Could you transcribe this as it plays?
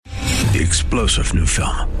The explosive new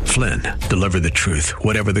film, Flynn, deliver the truth,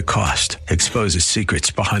 whatever the cost, exposes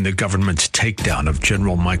secrets behind the government's takedown of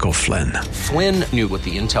General Michael Flynn. Flynn knew what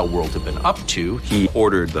the intel world had been up to. He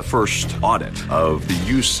ordered the first audit of the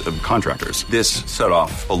use of contractors. This set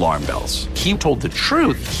off alarm bells. He told the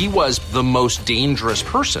truth. He was the most dangerous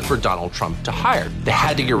person for Donald Trump to hire. They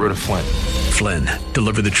had to get rid of Flynn. Flynn,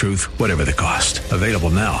 deliver the truth, whatever the cost. Available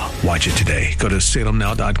now. Watch it today. Go to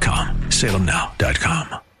salemnow.com.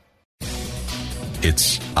 salemnow.com.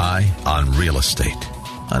 It's Eye on Real Estate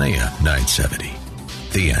on AM 970.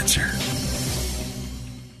 The Answer.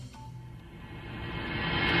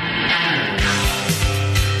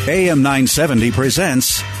 AM 970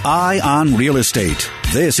 presents Eye on Real Estate.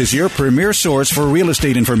 This is your premier source for real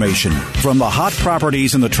estate information. From the hot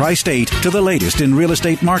properties in the tri-state to the latest in real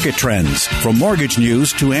estate market trends. From mortgage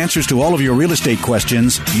news to answers to all of your real estate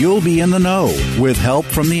questions, you'll be in the know with help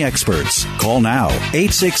from the experts. Call now,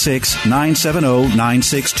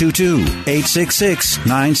 866-970-9622.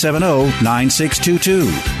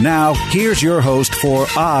 866-970-9622. Now, here's your host for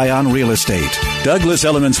Eye on Real Estate, Douglas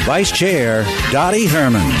Elliman's Vice Chair, Dottie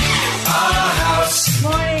Herman. Good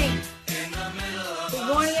morning. Good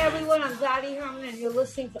morning, everyone. I'm Dottie Herman, and you're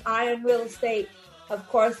listening to Eye on Real Estate. Of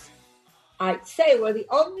course, I'd say we're the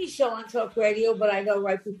only show on talk radio, but I know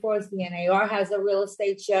right before us, the NAR has a real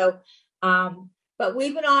estate show. But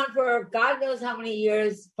we've been on for God knows how many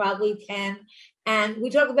years, probably 10, and we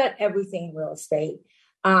talk about everything in real estate.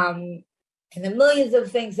 And the millions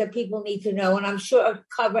of things that people need to know, and I'm sure I'll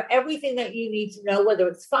cover everything that you need to know, whether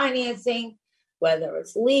it's financing, whether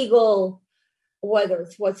it's legal, whether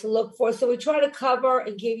it's what to look for. So we try to cover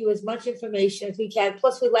and give you as much information as we can.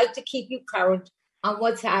 Plus, we like to keep you current on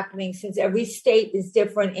what's happening, since every state is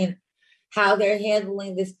different in how they're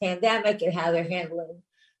handling this pandemic and how they're handling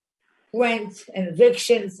rent and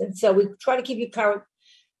evictions. And so we try to keep you current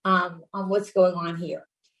on what's going on here.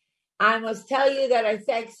 I must tell you that I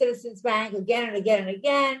thank Citizens Bank again and again and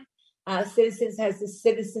again. Citizens has the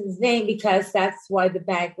Citizens name because that's why the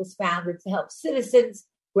bank was founded, to help citizens,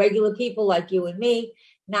 regular people like you and me,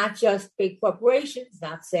 not just big corporations,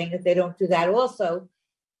 not saying that they don't do that also.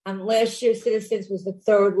 Last year, Citizens was the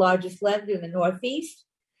third largest lender in the Northeast,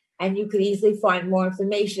 and you can easily find more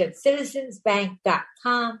information at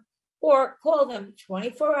citizensbank.com or call them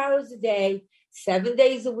 24 hours a day, 7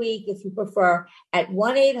 days a week, if you prefer, at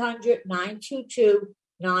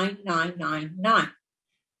 1-800-922-9999.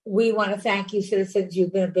 We want to thank you, Citizens.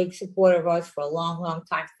 You've been a big supporter of us for a long, long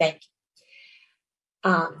time. Thank you.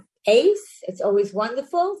 Ace, it's always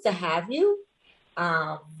wonderful to have you.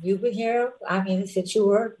 You've been here, since you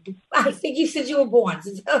were, I think you said you were born. So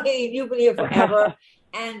you've been here forever.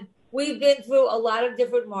 And we've been through a lot of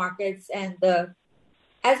different markets. And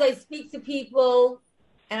as I speak to people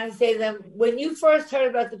and I say to them, when you first heard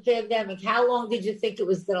about the pandemic, how long did you think it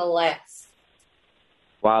was going to last?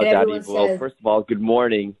 Wow, Daddy. Well, first of all, good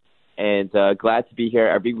morning, and glad to be here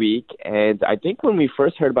every week. And I think when we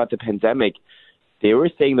first heard about the pandemic, they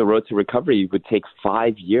were saying the road to recovery would take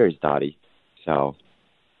 5 years, Dottie. So,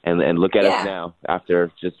 and look at us now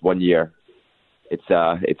after just 1 year. It's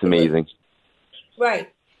amazing.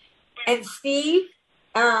 Right. And Steve,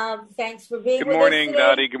 thanks for being with us today. Good morning,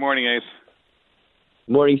 Dottie. Good morning, Ace.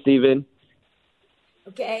 Good morning, Stephen.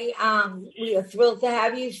 Okay, we are thrilled to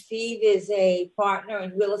have you. Steve is a partner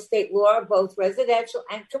in real estate law, both residential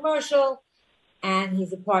and commercial, and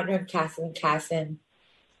he's a partner in Casson & Casson.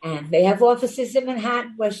 And they have offices in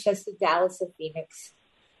Manhattan, Westchester, Dallas, and Phoenix.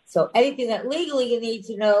 So anything that legally you need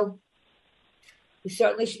to know, you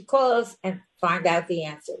certainly should call us and find out the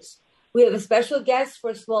answers. We have a special guest for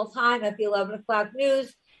a small time at the 11 o'clock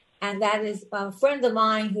news, and that is a friend of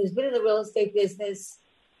mine who's been in the real estate business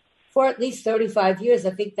for at least 35 years.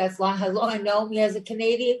 I think that's how long I know him. He has a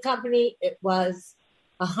Canadian company. It was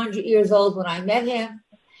 100 years old when I met him.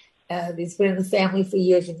 He's been in the family for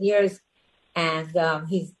years and years. And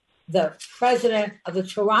he's the president of the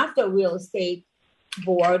Toronto Real Estate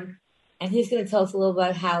Board. And he's going to tell us a little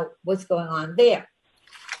about what's going on there.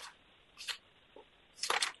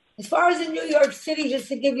 As far as in New York City, just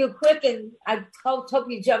to give you a quick, and I hope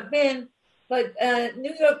you jump in, but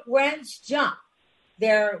New York rents jump.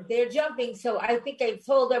 They're jumping. So I think I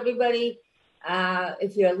told everybody,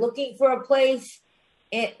 if you're looking for a place,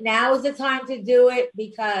 now is the time to do it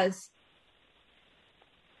because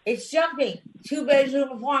it's jumping. 2-bedroom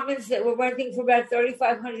apartments that were renting for about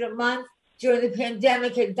 $3,500 a month during the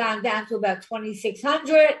pandemic had gone down to about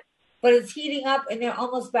 $2,600, but it's heating up and they're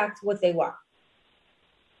almost back to what they were.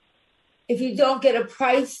 If you don't get a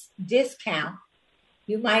price discount,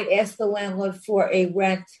 you might ask the landlord for a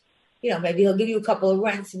rent. Maybe he'll give you a couple of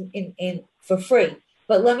rents in for free.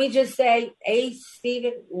 But let me just say, Ace,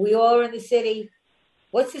 Stephen, we all are in the city.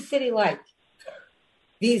 What's the city like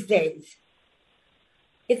these days?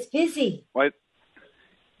 It's busy. What?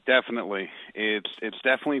 Definitely. It's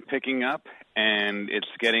definitely picking up, and it's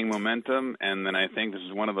getting momentum. And then I think this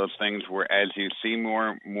is one of those things where as you see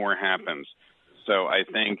more happens. So I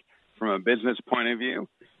think from a business point of view,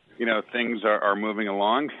 things are moving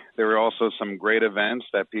along. There are also some great events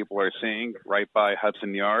that people are seeing right by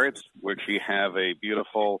Hudson Yards, which we have a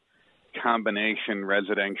beautiful combination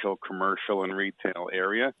residential, commercial, and retail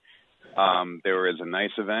area. There is a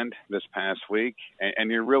nice event this past week, and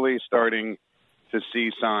you're really starting to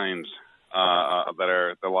see signs that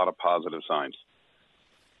are a lot of positive signs.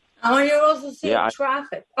 Oh, you're also seeing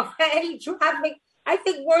traffic. Okay, traffic. I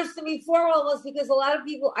think worse than before almost, because a lot of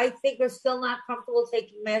people, I think, are still not comfortable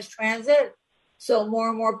taking mass transit. So more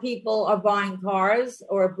and more people are buying cars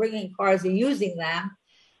or bringing cars and using them.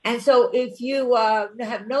 And so if you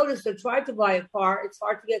have noticed or tried to buy a car, it's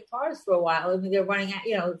hard to get cars for a while. I mean, they're running out,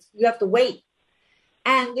 you have to wait.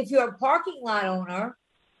 And if you're a parking lot owner,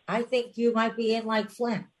 I think you might be in like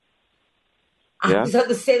Flint. Yeah. So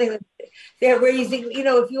the city, they're raising,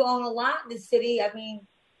 if you own a lot in the city, I mean,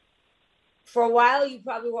 for a while, you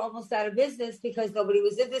probably were almost out of business because nobody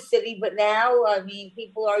was in the city. But now, I mean,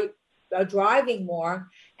 people are driving more.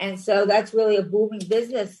 And so that's really a booming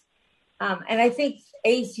business. And I think,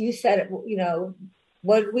 Ace, you said it,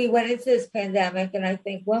 when we went into this pandemic, and I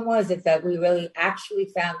think, when was it that we really actually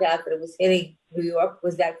found out that it was hitting New York?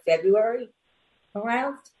 Was that February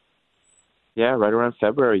around? Yeah, right around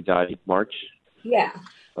February, March. Yeah.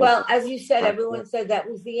 Well, as you said, everyone said that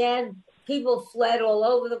was the end. People fled all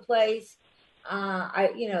over the place.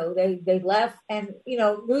 They left, and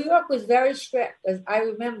New York was very strict. As I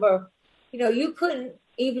remember, you couldn't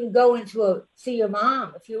even go see your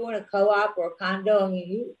mom if you were in a co-op or a condo. I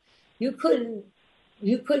mean, you couldn't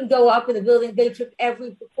go up in the building. They took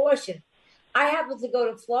every precaution. I happened to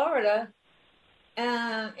go to Florida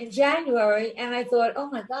in January, and I thought, oh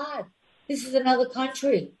my God, this is another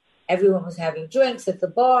country. Everyone was having drinks at the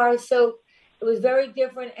bar, so it was very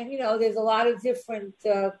different. And, there's a lot of different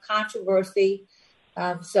controversy.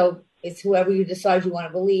 So it's whoever you decide you want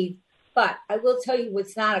to believe. But I will tell you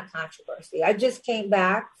what's not a controversy. I just came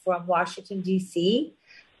back from Washington, D.C.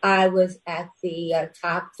 I was at the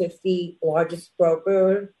top 50 largest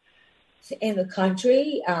brokers in the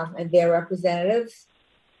country and their representatives.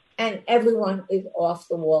 And everyone is off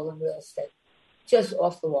the wall in real estate, just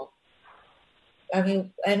off the wall. I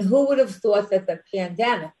mean, and who would have thought that the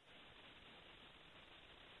pandemic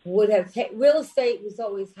would have real estate was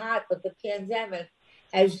always hot, but the pandemic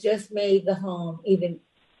has just made the home even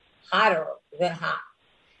hotter than hot.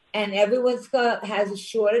 And everyone's has a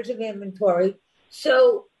shortage of inventory.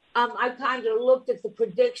 So I kind of looked at the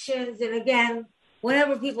predictions. And again,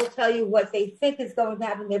 whenever people tell you what they think is going to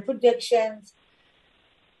happen, their predictions.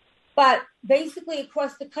 But basically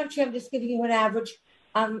across the country, I'm just giving you an average.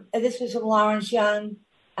 This was from Lawrence Young,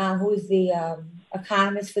 who is the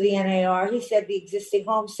economist for the NAR. He said the existing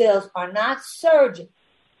home sales are not surging,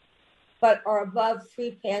 but are above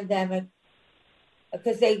pre-pandemic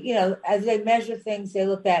because they, as they measure things, they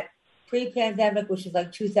look at pre-pandemic, which is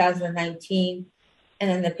like 2019, and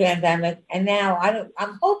then the pandemic. And now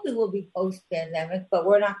I'm hoping we'll be post-pandemic, but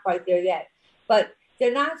we're not quite there yet. But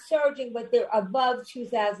they're not surging, but they're above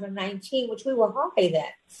 2019, which we were high then.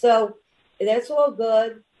 So that's all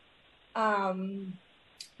good.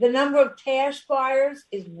 The number of cash buyers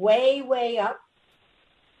is way, way up.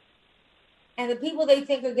 And the people they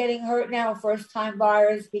think are getting hurt now are first-time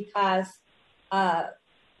buyers because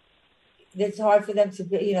it's hard for them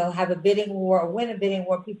to, have a bidding war or win a bidding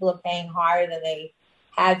war. People are paying higher than they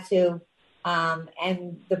had to.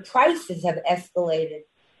 And the prices have escalated.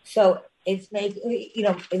 So it's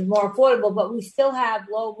it's more affordable, but we still have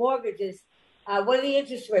low mortgages. What are the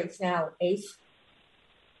interest rates now, Ace?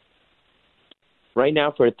 Right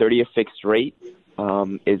now, for a 30-year fixed rate,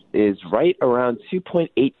 is right around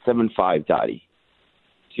 2.875, Dottie.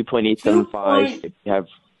 2.875. If you have,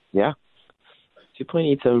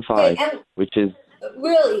 2.875, which is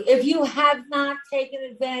really, if you have not taken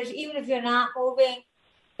advantage, even if you're not moving,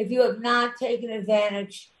 if you have not taken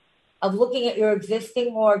advantage of looking at your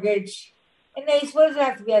existing mortgage, and Ace, what does it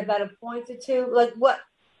have to be, about a point or two?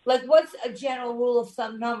 What's a general rule of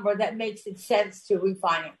thumb number that makes it sense to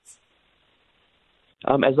refinance?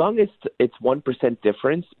 As long as it's 1%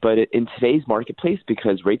 difference, but in today's marketplace,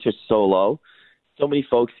 because rates are so low, so many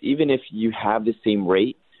folks, even if you have the same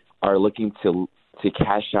rate, are looking to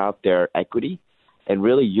cash out their equity and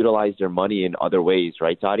really utilize their money in other ways,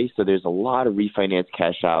 right, Dottie? So there's a lot of refinance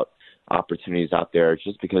cash out opportunities out there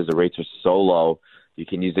just because the rates are so low. You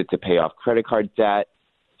can use it to pay off credit card debt,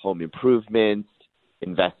 home improvements,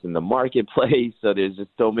 invest in the marketplace. So there's just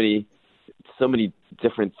so many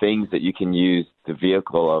different things that you can use the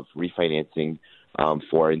vehicle of refinancing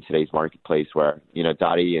for in today's marketplace where,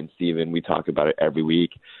 Dottie and Steven, we talk about it every week.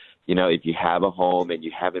 If you have a home and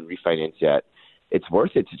you haven't refinanced yet, it's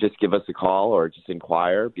worth it to just give us a call or just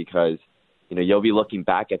inquire because, you'll be looking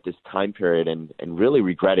back at this time period and really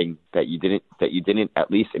regretting that you didn't at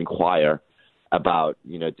least inquire about,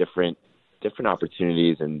 different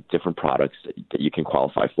opportunities and different products that you can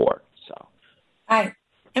qualify for. So. All right.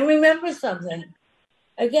 And remember something.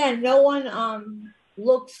 Again, no one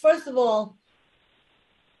looks, first of all,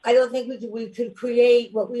 I don't think we could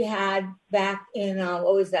create what we had back in,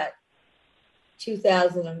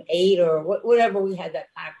 2008 or whatever we had that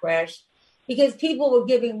kind of crash, because people were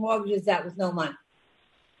giving mortgages that was no money.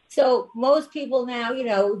 So most people now,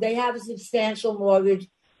 they have a substantial mortgage.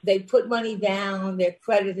 They put money down. Their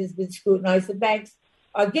credit has been scrutinized. The banks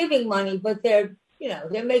are giving money, but they're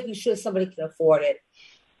making sure somebody can afford it.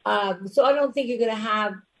 So I don't think you're going to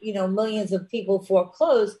have, millions of people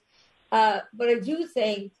foreclose. But I do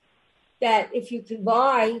think that if you can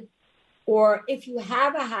buy or if you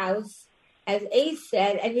have a house, as Ace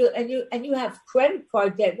said, and you have credit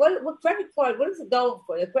card debt, what credit card, what is it going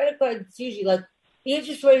for? The credit card is usually like the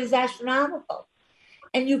interest rate is astronomical.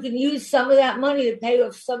 And you can use some of that money to pay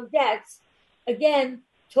off some debts. Again,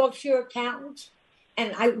 talk to your accountant.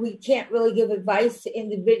 And we can't really give advice to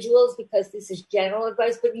individuals because this is general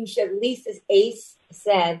advice, but you should at least, as Ace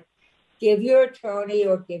said, give your attorney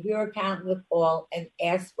or give your accountant a call and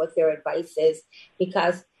ask what their advice is,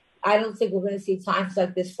 because I don't think we're going to see times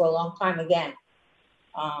like this for a long time again.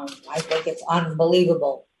 I think it's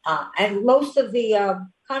unbelievable. And most of the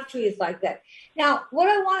country is like that. Now, what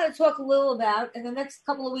I want to talk a little about, in the next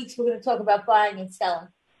couple of weeks, we're going to talk about buying and selling.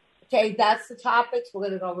 Okay, that's the topics. We're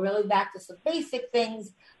going to go really back to some basic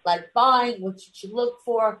things like buying, what you should look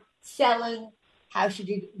for, selling,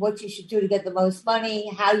 what you should do to get the most money,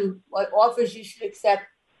 what offers you should accept.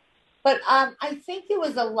 But I think there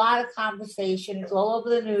was a lot of conversation. It's all over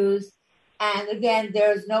the news. And again,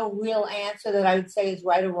 there's no real answer that I would say is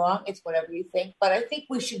right or wrong. It's whatever you think. But I think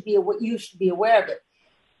you should be aware of it.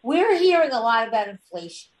 We're hearing a lot about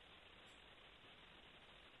inflation.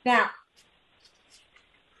 Now,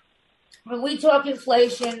 when we talk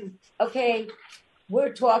inflation, okay,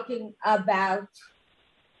 we're talking about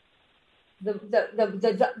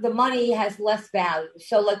the money has less value.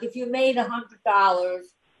 So, like if you made $100,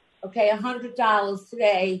 okay, $100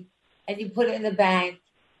 today, and you put it in the bank,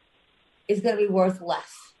 is going to be worth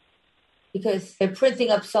less because they're printing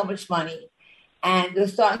up so much money, and they're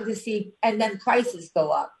starting to see, and then prices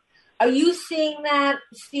go up. Are you seeing that,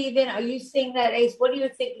 Stephen? Are you seeing that, Ace? What are you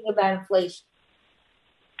thinking about inflation?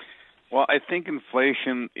 Well, I think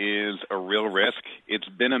inflation is a real risk. It's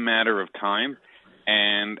been a matter of time,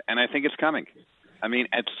 and I think it's coming. I mean,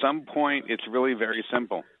 at some point, it's really very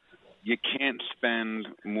simple. You can't spend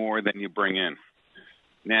more than you bring in.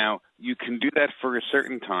 Now, you can do that for a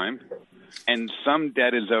certain time, and some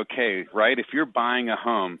debt is okay, right? If you're buying a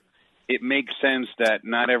home, it makes sense that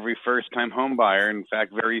not every first-time home buyer, in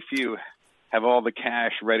fact, very few, have all the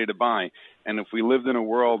cash ready to buy. And if we lived in a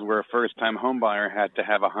world where a first-time home buyer had to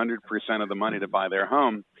have 100% of the money to buy their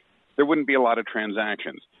home, there wouldn't be a lot of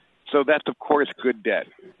transactions. So that's, of course, good debt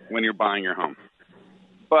when you're buying your home.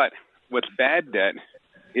 But what's bad debt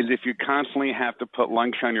is if you constantly have to put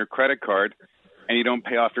lunch on your credit card and you don't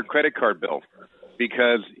pay off your credit card bill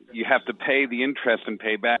because you have to pay the interest and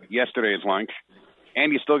pay back yesterday's lunch,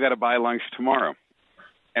 and you still got to buy lunch tomorrow.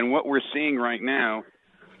 And what we're seeing right now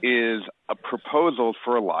is a proposal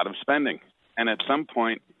for a lot of spending. And at some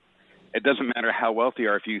point, it doesn't matter how wealthy you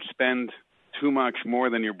are. If you spend too much more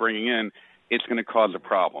than you're bringing in, it's going to cause a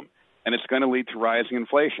problem. And it's going to lead to rising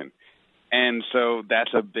inflation. And so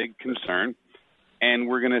that's a big concern. And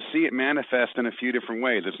we're going to see it manifest in a few different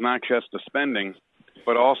ways. It's not just the spending,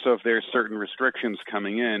 but also if there's certain restrictions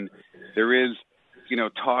coming in, there is,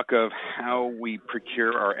 talk of how we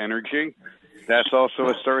procure our energy. That's also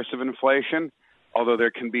a source of inflation, although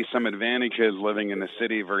there can be some advantages living in the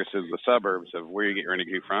city versus the suburbs of where you get your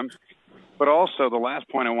energy from. But also, the last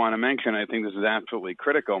point I want to mention, I think this is absolutely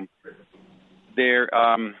critical, there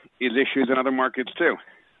is issues in other markets too.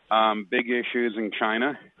 Big issues in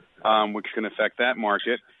China, which can affect that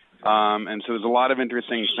market. And so there's a lot of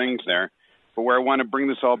interesting things there. But where I want to bring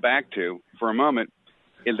this all back to for a moment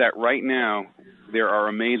is that right now there are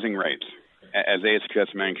amazing rates, as Ace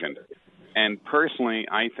just mentioned. And personally,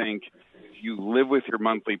 I think you live with your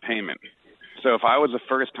monthly payment. So if I was a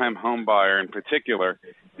first-time home buyer in particular,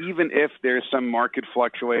 even if there's some market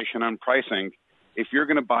fluctuation on pricing, if you're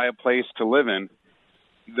going to buy a place to live in,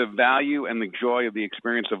 the value and the joy of the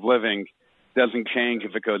experience of living doesn't change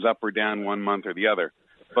if it goes up or down 1 month or the other.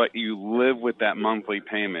 But you live with that monthly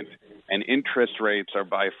payment, and interest rates are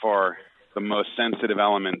by far the most sensitive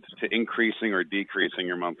element to increasing or decreasing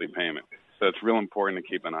your monthly payment. So it's real important to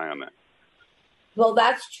keep an eye on that. Well,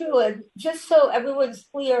 that's true. And just so everyone's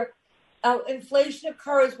clear, inflation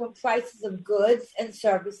occurs when prices of goods and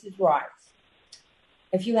services rise.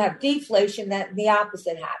 If you have deflation, that the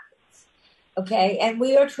opposite happens. Okay, and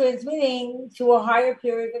we are transmitting to a higher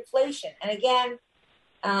period of inflation. And again,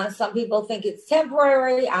 some people think it's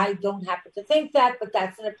temporary. I don't happen to think that, but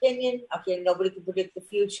that's an opinion. Okay, nobody can predict the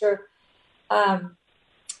future.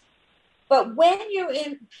 But when you're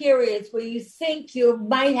in periods where you think you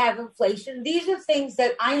might have inflation, these are things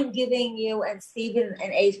that I am giving you, and Stephen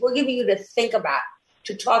and Ace, we're giving you to think about,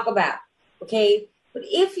 to talk about, okay? But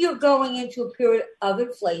if you're going into a period of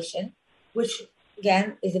inflation, which,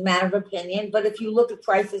 again, is a matter of opinion, but if you look at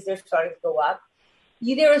prices, they're starting to go up.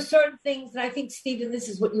 There are certain things, and I think, Stephen, this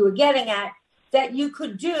is what you were getting at, that you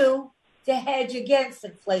could do to hedge against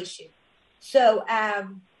inflation. So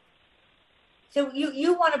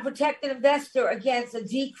you want to protect an investor against a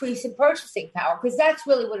decrease in purchasing power, because that's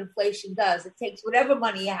really what inflation does. It takes whatever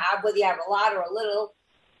money you have, whether you have a lot or a little,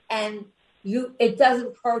 and it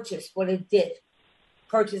doesn't purchase what it did.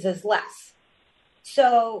 Purchases less.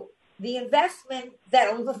 So the investment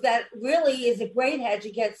that really is a great hedge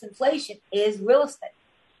against inflation is real estate.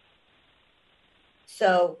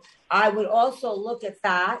 So I would also look at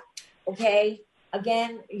that. Okay.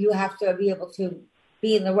 Again, you have to be able to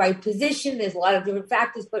be in the right position. There's a lot of different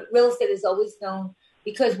factors, but real estate is always known,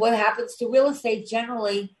 because what happens to real estate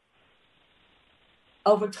generally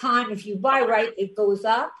over time, if you buy right, it goes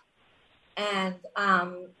up, and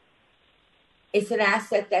it's an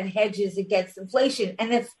asset that hedges against inflation.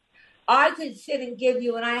 And if I could sit and give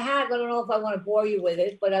you, and I don't know if I want to bore you with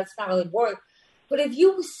it, but that's not really boring. But if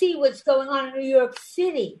you see what's going on in New York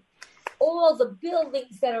City, all the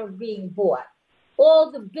buildings that are being bought, all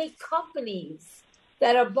the big companies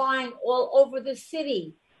that are buying all over the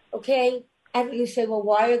city, okay? And you say, well,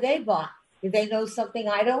 why are they buying? Do they know something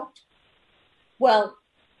I don't? Well,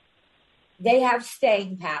 they have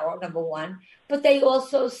staying power, number one, but they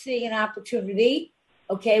also see an opportunity,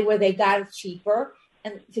 okay, where they got it cheaper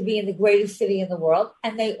and to be in the greatest city in the world.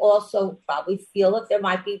 And they also probably feel that there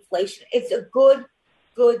might be inflation. It's a good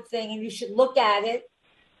thing, and you should look at it.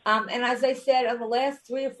 And as I said on the last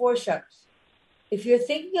 3 or 4 shows, if you're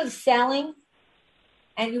thinking of selling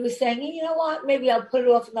and you were saying, you know what, maybe I'll put it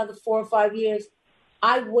off another 4 or 5 years,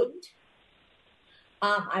 I wouldn't.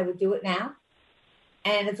 I would do it now.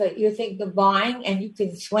 And if you're thinking of buying and you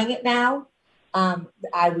can swing it now,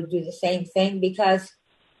 I would do the same thing, because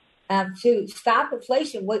to stop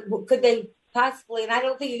inflation, what could they possibly, and I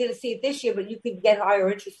don't think you're going to see it this year, but you could get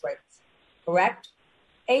higher interest rates, correct,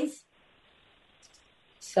 Ace?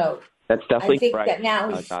 So that's definitely I think correct, that now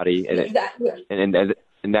Dottie,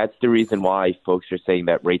 and that's the reason why folks are saying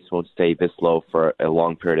that rates won't stay this low for a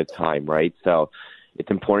long period of time, right? So it's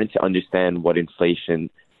important to understand what inflation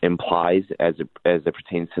implies as it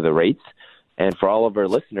pertains to the rates. And for all of our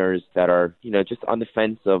listeners that are, just on the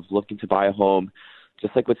fence of looking to buy a home,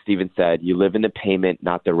 just like what Stephen said, you live in the payment,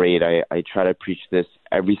 not the rate. I try to preach this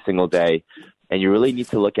every single day. And you really need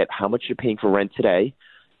to look at how much you're paying for rent today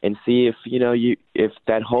and see if, if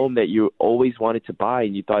that home that you always wanted to buy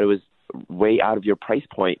and you thought it was way out of your price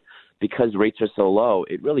point, because rates are so low,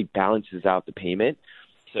 it really balances out the payment.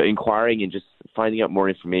 So inquiring and just finding out more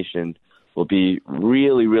information will be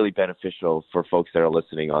really, really beneficial for folks that are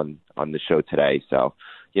listening on the show today. So,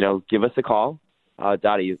 give us a call.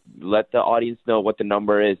 Dottie, let the audience know what the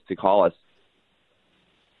number is to call us.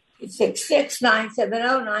 It's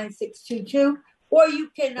 669709622, or you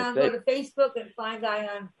can go to Facebook and find Eye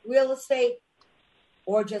on Real Estate,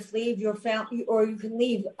 or just leave your family, or you can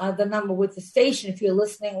leave the number with the station. If you're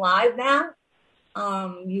listening live now,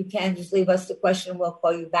 you can just leave us the question and we'll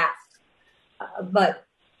call you back. But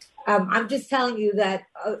I'm just telling you that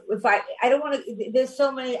if I don't want to, there's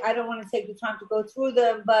so many, I don't want to take the time to go through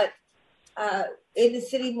them, but in the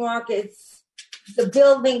city markets, the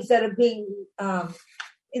buildings that are being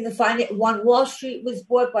in the One Wall Street was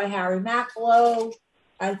bought by Harry Maclow.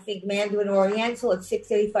 I think Mandarin Oriental at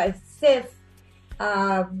 685 Fifth.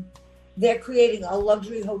 They're creating a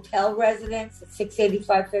luxury hotel residence at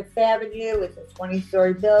 685 Fifth Avenue. It's a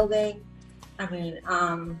 20-story building. I mean,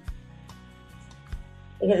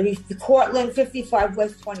 they're going to be the Cortland, 55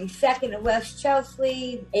 West 22nd and West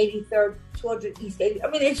Chelsea, 83rd, 200 East 80.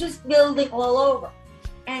 I mean, it's just building all over.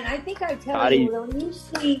 And I think I tell you, when you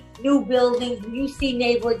see new buildings, when you see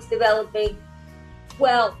neighborhoods developing,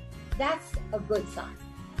 Well, that's a good sign.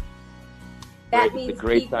 That means it's a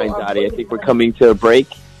great sign, Dottie. I think we're coming to a break.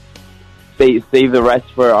 Save the rest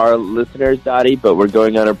for our listeners, Dottie, but we're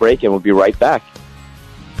going on a break and we'll be right back.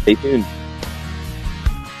 Stay tuned.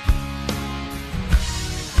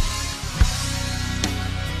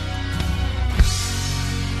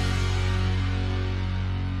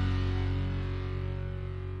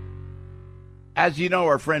 As you know,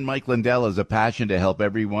 our friend Mike Lindell has a passion to help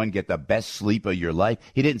everyone get the best sleep of your life.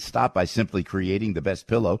 He didn't stop by simply creating the best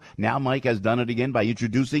pillow. Now Mike has done it again by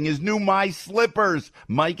introducing his new My Slippers.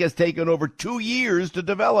 Mike has taken over 2 years to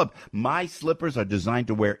develop. My Slippers are designed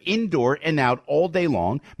to wear indoor and out all day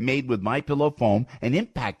long, made with MyPillow foam and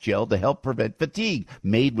impact gel to help prevent fatigue,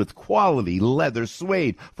 made with quality leather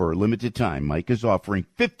suede. For a limited time, Mike is offering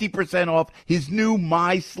 50% off his new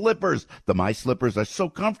My Slippers. The My Slippers are so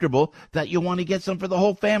comfortable that you want to get some for the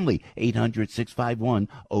whole family.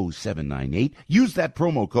 800-651-0798. Use that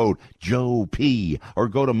promo code Joe P, or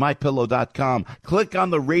go to MyPillow.com. Click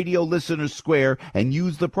on the radio listener square and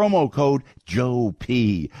use the promo code Joe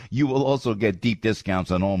P. You will also get deep discounts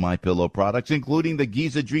on all MyPillow products, including the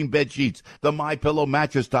Giza Dream bed sheets, the MyPillow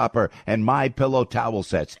mattress topper, and MyPillow towel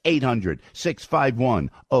sets.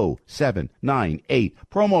 800-651-0798.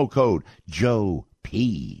 Promo code Joe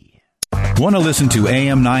P. Want to listen to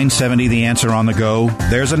AM 970 The Answer on the go?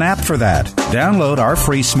 There's an app for that. Download our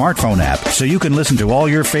free smartphone app so you can listen to all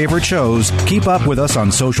your favorite shows, keep up with us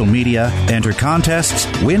on social media, enter contests,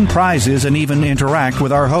 win prizes, and even interact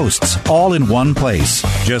with our hosts, all in one place.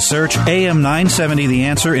 Just search AM 970 The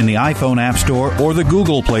Answer in the iPhone App Store or the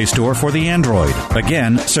Google Play Store for the Android.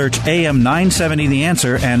 Again, search AM 970 The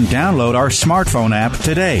Answer and download our smartphone app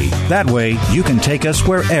today. That way, you can take us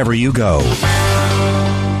wherever you go.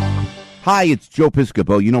 Hi, it's Joe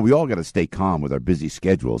Piscopo. You know, we all got to stay calm with our busy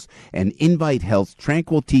schedules, and Invite Health's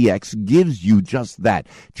Tranquil TX gives you just that.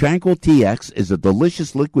 Tranquil TX is a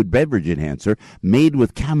delicious liquid beverage enhancer made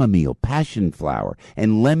with chamomile, passion flower,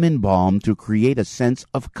 and lemon balm to create a sense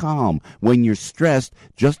of calm. When you're stressed,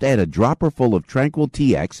 just add a dropper full of Tranquil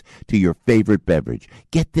TX to your favorite beverage.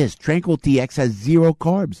 Get this, Tranquil TX has 0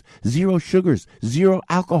 carbs, 0 sugars, 0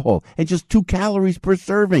 alcohol, and just 2 calories per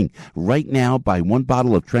serving. Right now, buy 1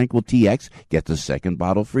 bottle of Tranquil TX. Get the second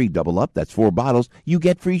bottle free. Double up, that's 4 bottles. You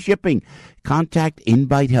get free shipping. Contact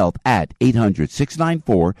Invite Health at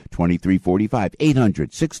 800-694-2345.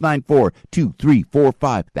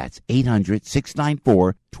 800-694-2345. That's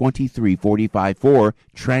 800-694-2345 for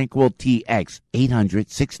Tranquil TX.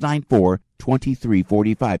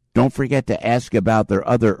 800-694-2345. Don't forget to ask about their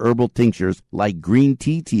other herbal tinctures like Green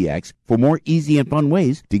Tea TX for more easy and fun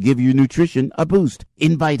ways to give your nutrition a boost.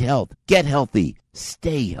 Invite Health. Get healthy.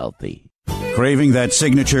 Stay healthy. Craving that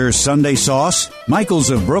signature Sunday sauce? Michael's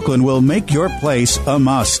of Brooklyn will make your place a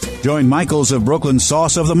must. Join Michael's of Brooklyn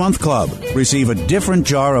Sauce of the Month Club. Receive a different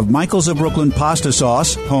jar of Michael's of Brooklyn pasta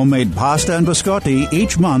sauce, homemade pasta and biscotti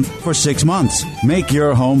each month for 6 months. Make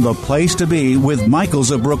your home the place to be with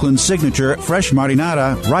Michael's of Brooklyn's signature fresh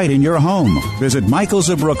marinara right in your home. Visit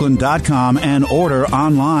michaelsofbrooklyn.com and order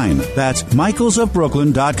online. That's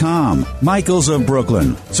michaelsofbrooklyn.com. Michael's of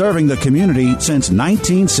Brooklyn, serving the community since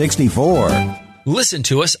 1964. Listen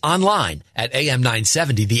to us online at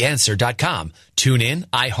am970theanswer.com. Tune in,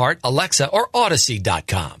 iHeart, Alexa, or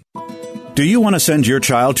Odyssey.com. Do you want to send your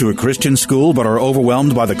child to a Christian school but are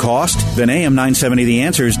overwhelmed by the cost? Then AM 970 The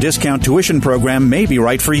Answer's discount tuition program may be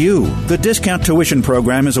right for you. The discount tuition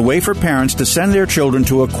program is a way for parents to send their children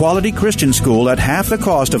to a quality Christian school at half the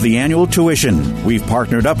cost of the annual tuition. We've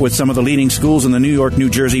partnered up with some of the leading schools in the New York, New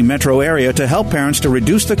Jersey metro area to help parents to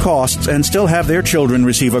reduce the costs and still have their children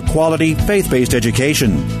receive a quality, faith-based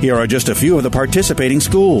education. Here are just a few of the participating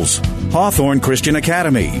schools: Hawthorne Christian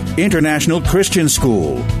Academy, International Christian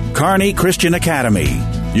School, Kearney Christian Academy.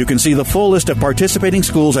 You can see the full list of participating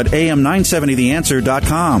schools at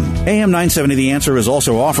am970theanswer.com. AM 970 The Answer is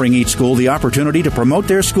also offering each school the opportunity to promote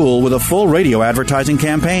their school with a full radio advertising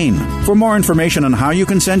campaign. For more information on how you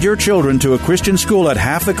can send your children to a Christian school at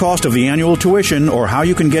half the cost of the annual tuition, or how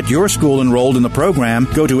you can get your school enrolled in the program,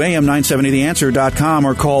 go to am970theanswer.com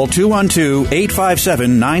or call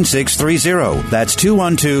 212-857-9630. That's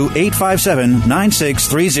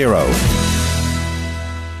 212-857-9630.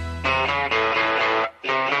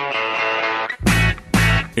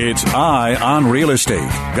 It's Eye on Real Estate.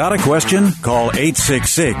 Got a question? Call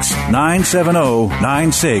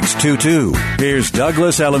 866-970-9622. Here's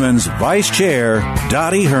Douglas Elliman's Vice Chair,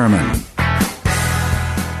 Dottie Herman.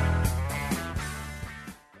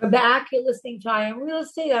 We're back. You're listening to Eye on Real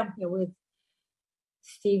Estate. I'm here with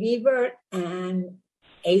Steve Ebert and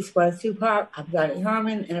A-Square Super. I'm Dottie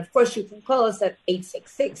Herman. And, of course, you can call us at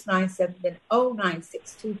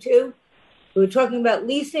 866-970-9622. We were talking about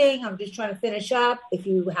leasing. I'm just trying to finish up. If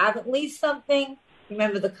you haven't leased something,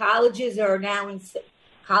 remember the colleges are back.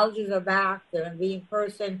 They're going to be in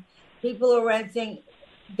person. People are renting.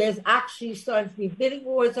 There's actually starting to be bidding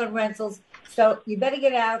wars on rentals. So you better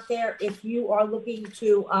get out there if you are looking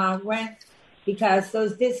to rent, because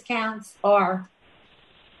those discounts are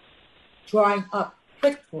drawing up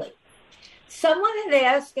quickly. Someone had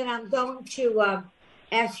asked, and I'm going to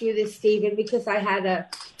ask you this, Stephen, because I had a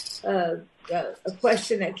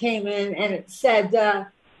question that came in, and it said,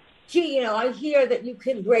 gee, I hear that you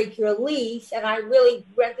can break your lease, and I really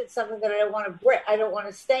rented something that I don't want to break. I don't want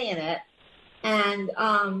to stay in it. And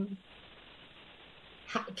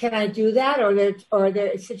can I do that? Or are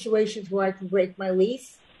there situations where I can break my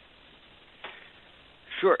lease?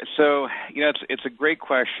 Sure. So, it's a great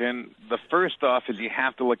question. The first off is you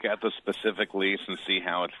have to look at the specific lease and see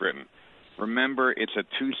how it's written. Remember, it's a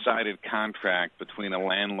two-sided contract between a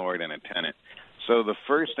landlord and a tenant. So the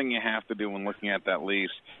first thing you have to do when looking at that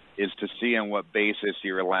lease is to see on what basis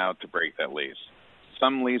you're allowed to break that lease.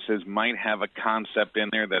 Some leases might have a concept in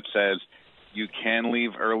there that says you can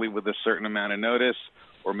leave early with a certain amount of notice,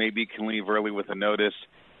 or maybe you can leave early with a notice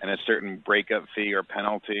and a certain breakup fee or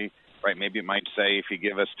penalty, right? Maybe it might say if you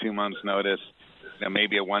give us 2 months notice,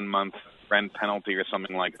 maybe a 1 month rent penalty or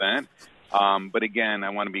something like that. But again, I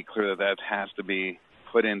want to be clear that has to be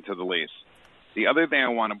put into the lease. The other thing I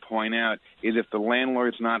want to point out is if the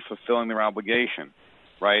landlord's not fulfilling their obligation,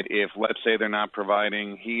 right? If, let's say, they're not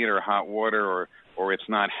providing heat or hot water, or it's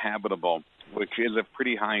not habitable, which is a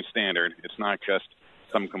pretty high standard. It's not just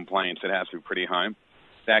some complaints. It has to be pretty high.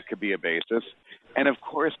 That could be a basis. And, of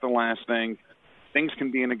course, the last thing, things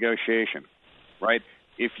can be a negotiation, right?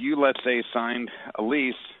 If you, let's say, signed a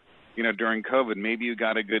lease, during COVID, maybe you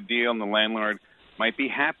got a good deal and the landlord might be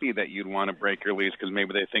happy that you'd want to break your lease because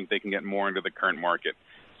maybe they think they can get more into the current market.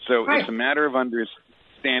 So It's a matter of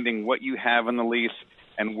understanding what you have in the lease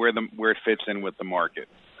and where it fits in with the market.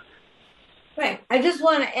 Right. I just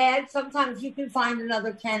want to add, sometimes you can find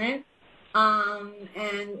another tenant.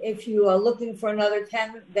 And if you are looking for another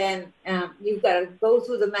tenant, then you've got to go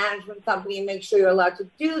through the management company and make sure you're allowed to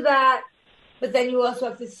do that. But then you also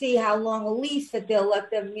have to see how long a lease that they'll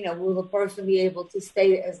let them, will the person be able to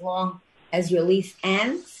stay as long as your lease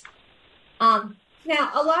ends?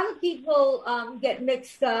 Now, a lot of people get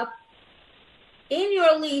mixed up. In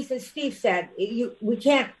your lease, as Steve said, we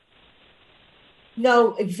can't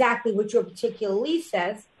know exactly what your particular lease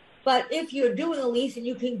says, but if you're doing a lease and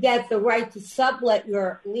you can get the right to sublet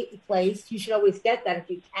your place, you should always get that if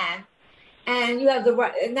you can. And you have the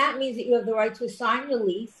right, and that means that you have the right to assign your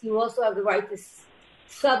lease. You also have the right to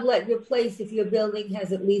sublet your place if your building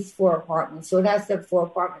has at least 4 apartments. So it has to have 4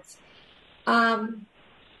 apartments. And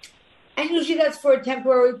usually that's for a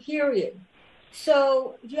temporary period.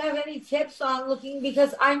 So do you have any tips on looking?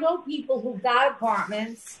 Because I know people who got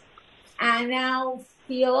apartments and now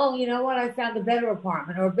feel, oh, you know what, I found a better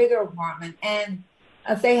apartment or a bigger apartment. And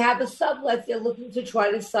if they have a sublet, they're looking to try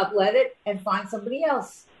to sublet it and find somebody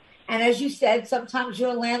else. And as you said, sometimes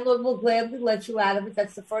your landlord will gladly let you out of it.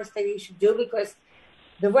 That's the first thing you should do, because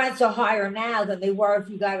the rents are higher now than they were if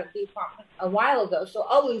you got the apartment a while ago. So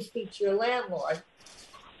always speak to your landlord.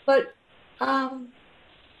 But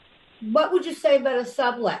what would you say about a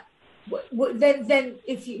sublet? Then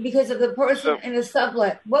if you, because of the person in a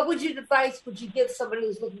sublet, what advice would you give somebody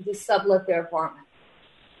who's looking to sublet their apartment?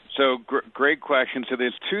 So great question. So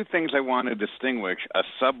there's 2 things I want to distinguish: a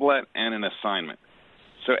sublet and an assignment.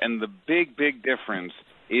 So, and the big difference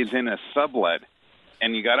is in a sublet,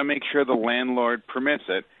 and you got to make sure the landlord permits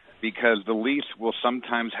it, because the lease will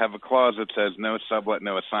sometimes have a clause that says no sublet,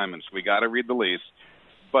 no assignments. We got to read the lease.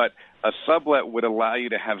 But a sublet would allow you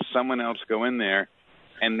to have someone else go in there,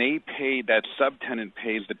 and that subtenant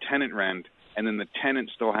pays the tenant rent, and then the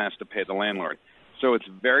tenant still has to pay the landlord. So it's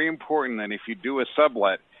very important that if you do a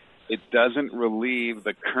sublet, it doesn't relieve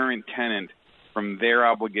the current tenant from their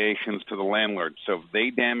obligations to the landlord. So if they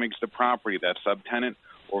damage the property, that subtenant,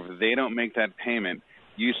 or if they don't make that payment,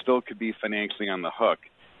 you still could be financially on the hook.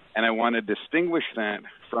 And I want to distinguish that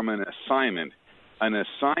from an assignment. An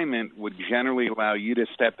assignment would generally allow you to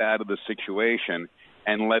step out of the situation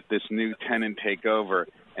and let this new tenant take over,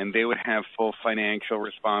 and they would have full financial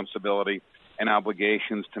responsibility and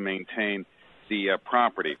obligations to maintain the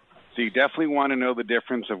property. So you definitely want to know the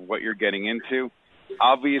difference of what you're getting into.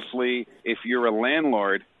 Obviously, if you're a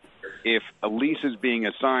landlord, if a lease is being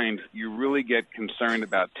assigned, you really get concerned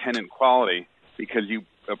about tenant quality, because you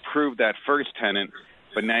approved that first tenant,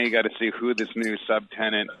 but now you got to see who this new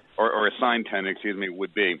subtenant or assigned tenant,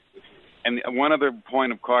 would be. And one other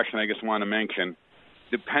point of caution I just want to mention,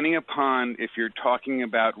 depending upon if you're talking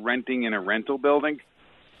about renting in a rental building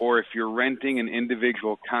or if you're renting an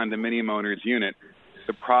individual condominium owner's unit,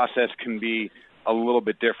 the process can be a little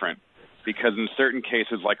bit different, because in certain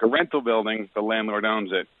cases, like a rental building, the landlord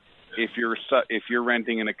owns it. If you're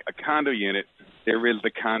renting in a condo unit, there is the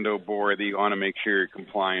condo board that you want to make sure you're in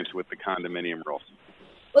compliance with the condominium rules.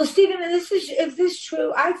 Well, Stephen, is this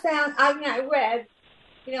true? I read,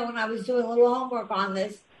 when I was doing a little homework on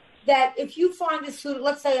this, that if you find a suit,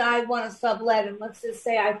 let's say I want to sublet, and let's just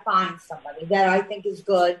say I find somebody that I think is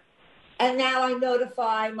good, and now I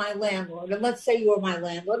notify my landlord, and let's say you're my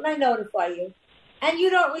landlord, and I notify you, and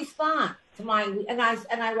you don't respond to and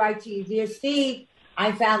I write to you, dear Steve,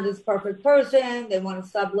 I found this perfect person, they want to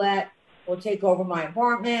sublet or take over my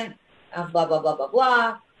apartment, blah, blah, blah, blah,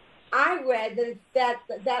 blah. I read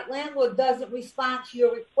that landlord doesn't respond to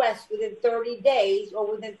your request within 30 days or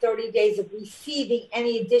within 30 days of receiving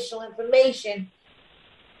any additional information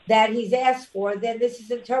that he's asked for, then this is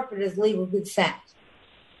interpreted as legal consent.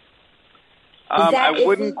 I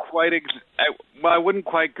wouldn't quite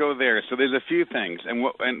go there. So there's a few things.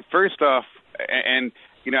 And first off, I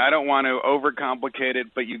don't want to overcomplicate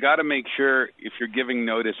it, but you got to make sure if you're giving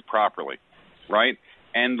notice properly, right?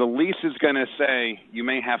 And the lease is going to say you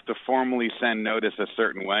may have to formally send notice a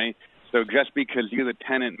certain way. So just because you, the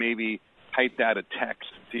tenant, maybe typed out a text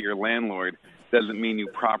to your landlord doesn't mean you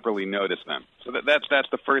properly notice them. So that's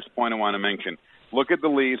the first point I want to mention. Look at the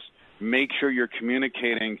lease. Make sure you're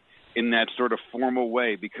communicating in that sort of formal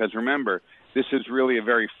way, because remember, this is really a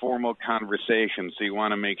very formal conversation, so you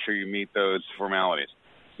want to make sure you meet those formalities.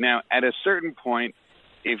 Now, at a certain point,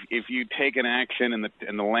 if you take an action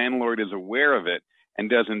and the landlord is aware of it, and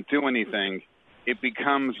doesn't do anything, it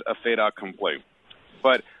becomes a fait accompli.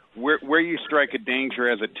 But where you strike a danger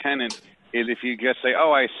as a tenant is if you just say,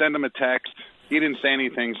 oh, I sent him a text, he didn't say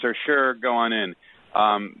anything, so sure, go on in.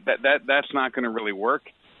 That's not going to really work.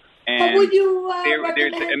 And would you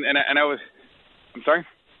recommend? I'm sorry?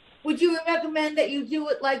 Would you recommend that you do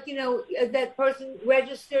it like, that person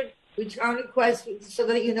registered return request so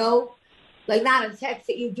that like not a text,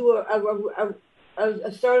 that you do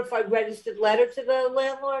a certified registered letter to the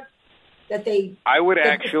landlord that they... I would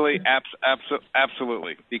actually,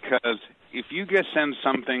 absolutely, because if you just send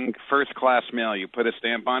something first-class mail, you put a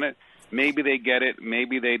stamp on it, maybe they get it,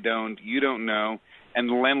 maybe they don't, you don't know, and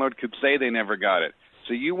the landlord could say they never got it.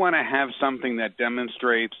 So you want to have something that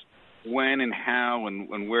demonstrates when and how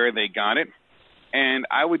and where they got it, and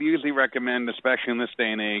I would usually recommend, especially in this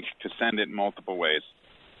day and age, to send it multiple ways.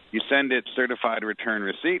 You send it certified return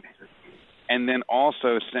receipt, and then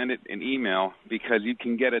also send it an email, because you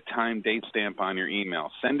can get a time date stamp on your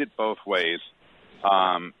email. Send it both ways.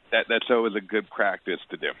 That's always a good practice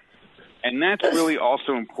to do. And that's really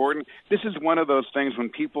also important. This is one of those things when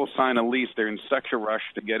people sign a lease, they're in such a rush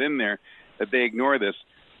to get in there that they ignore this.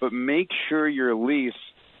 But make sure your lease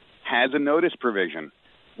has a notice provision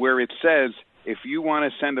where it says, if you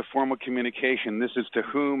want to send a formal communication, this is to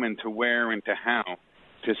whom and to where and to how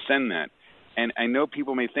to send that. And I know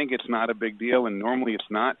people may think it's not a big deal, and normally it's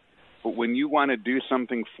not, but when you want to do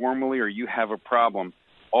something formally or you have a problem,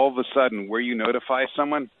 all of a sudden where you notify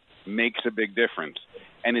someone makes a big difference.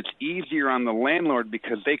 And it's easier on the landlord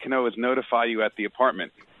because they can always notify you at the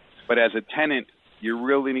apartment. But as a tenant, you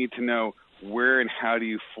really need to know where and how do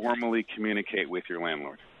you formally communicate with your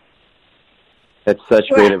landlord. That's such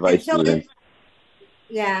great advice, Stephen.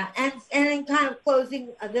 Yeah, and in kind of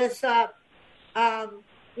closing this up,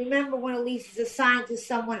 remember, when a lease is assigned to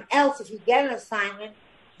someone else, if you get an assignment,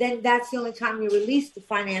 then that's the only time you release the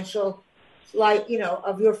financial,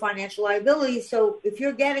 of your financial liability. So if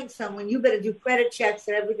you're getting someone, you better do credit checks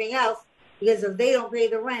and everything else, because if they don't pay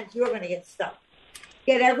the rent, you're going to get stuck.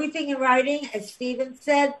 Get everything in writing, as Stephen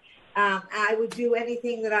said. I would do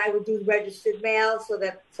anything that I would do registered mail so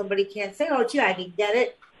that somebody can't say, oh, gee, I didn't get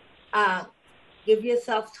it. Give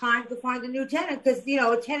yourself time to find a new tenant, because,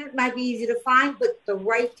 a tenant might be easy to find, but the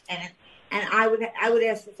right tenant. And I would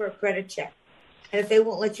ask them for a credit check. And if they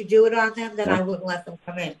won't let you do it on them, then I wouldn't let them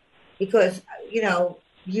come in, because,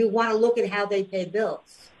 you want to look at how they pay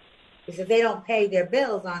bills. Because if they don't pay their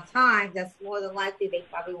bills on time, that's more than likely they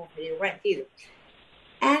probably won't pay their rent either.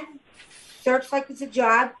 And search like it's a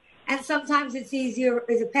job. And sometimes it's easier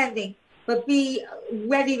as a pending, but be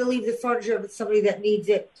ready to leave the furniture with somebody that needs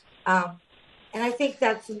it. And I think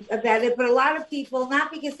that's about it. But a lot of people,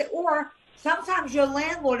 not because or sometimes your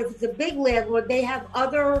landlord, if it's a big landlord, they have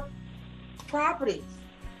other properties.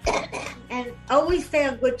 And always stay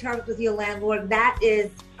on good terms with your landlord. That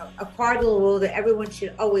is a cardinal rule that everyone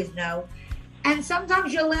should always know. And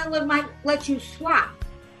sometimes your landlord might let you swap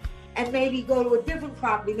and maybe go to a different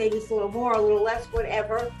property. Maybe it's a little more, a little less,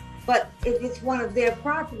 whatever. But if it's one of their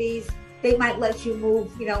properties, they might let you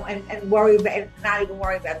move, and worry about, and not even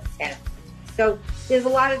worry about the tenant. So there's a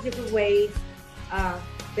lot of different ways that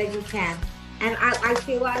you can. And I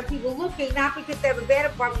see a lot of people looking, not because they have a bad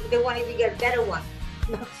apartment, but they want to even get a better one.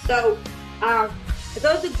 So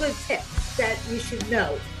those are good tips that you should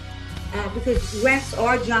know, because rents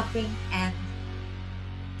are jumping, and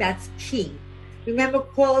that's key. Remember,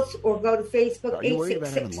 call us or go to Facebook,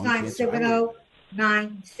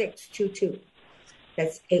 866-970-9622.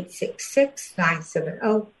 That's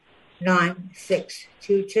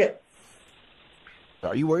 866-970-9622.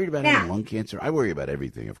 Are you worried about having lung cancer? I worry about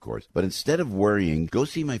everything, of course. But instead of worrying, go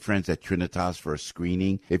see my friends at Trinitas for a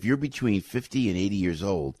screening. If you're between 50 and 80 years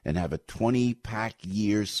old and have a 20-pack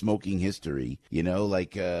years smoking history,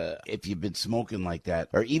 if you've been smoking like that,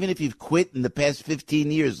 or even if you've quit in the past 15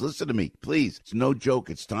 years, listen to me, please. It's no joke.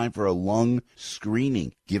 It's time for a lung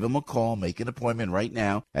screening. Give them a call. Make an appointment right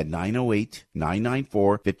now at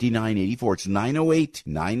 908-994-5984. It's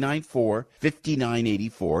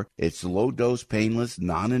 908-994-5984. It's low-dose, painless,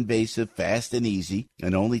 non-invasive, fast and easy,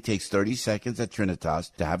 and only takes 30 seconds at Trinitas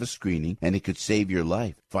to have a screening, and it could save your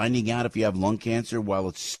life. Finding out if you have lung cancer while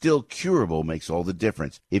it's still curable makes all the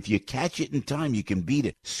difference. If you catch it in time, you can beat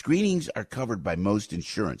it. Screenings are covered by most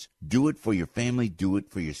insurance. Do it for your family. Do it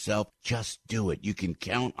for yourself. Just do it. You can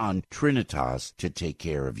count on Trinitas to take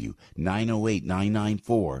care of you.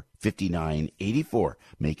 908-994-5984.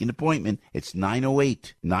 Make an appointment. It's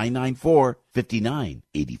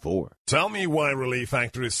 908-994-5984. Tell me why Relief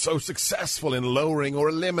Factor is so successful in lowering or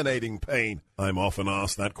eliminating pain. I'm often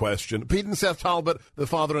asked that question. Pete and Seth Talbot, the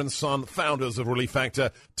father and son founders of Relief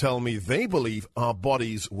Factor, tell me they believe our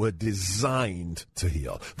bodies were designed to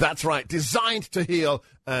heal. That's right, designed to heal,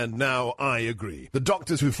 and now I agree. The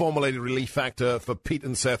doctors who formulated Relief Factor for Pete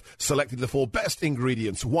and Seth selected the 4 best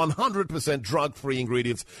ingredients, 100% drug-free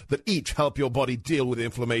ingredients that each help your body deal with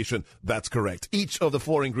inflammation. That's correct. Each of the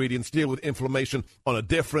 4 ingredients deal with inflammation on a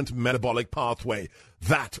different metabolic pathway.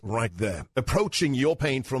 That right there, approaching your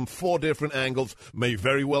pain from 4 different angles, may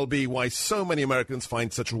very well be why so many Americans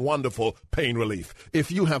find such wonderful pain relief.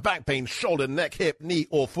 If you have back pain, shoulder, neck, hip, knee,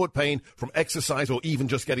 or foot pain from exercise or even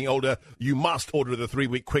just getting older, you must order the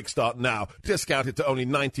 3-week quick start now. Discounted to only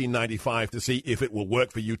 $19.95 to see if it will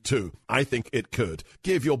work for you too. I think it could.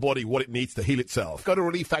 Give your body what it needs to heal itself. Go to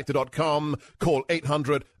ReliefFactor.com, call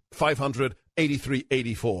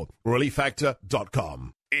 800-500-8384,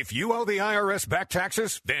 ReliefFactor.com. If you owe the IRS back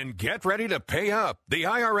taxes, then get ready to pay up. The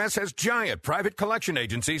IRS has giant private collection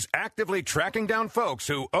agencies actively tracking down folks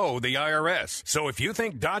who owe the IRS. So if you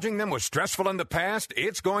think dodging them was stressful in the past,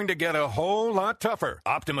 it's going to get a whole lot tougher.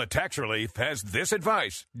 Optima Tax Relief has this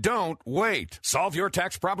advice. Don't wait. Solve your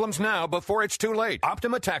tax problems now before it's too late.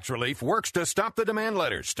 Optima Tax Relief works to stop the demand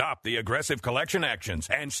letters, stop the aggressive collection actions,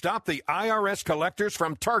 and stop the IRS collectors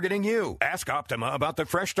from targeting you. Ask Optima about the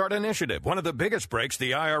Fresh Start Initiative, one of the biggest breaks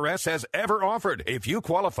the IRS has ever offered. If you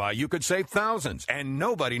qualify, you could save thousands, and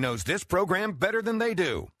nobody knows this program better than they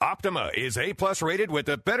do. Optima is A+ rated with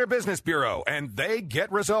the Better Business Bureau, and they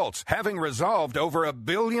get results, having resolved over $1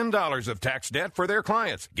 billion of tax debt for their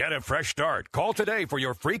clients. Get a fresh start. Call today for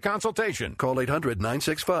your free consultation. Call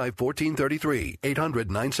 800-965-1433.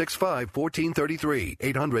 800-965-1433.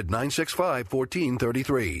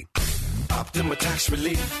 800-965-1433. Optima Tax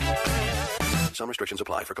Relief. Some restrictions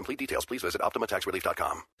apply. For complete details, please visit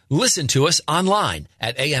OptimaTaxRelief.com. Listen to us online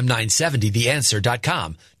at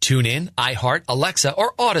am970theanswer.com. Tune in, iHeart, Alexa,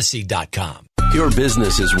 or Odyssey.com. Your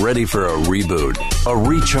business is ready for a reboot, a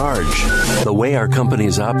recharge. The way our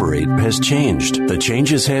companies operate has changed. The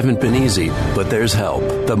changes haven't been easy, but there's help.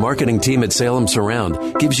 The marketing team at Salem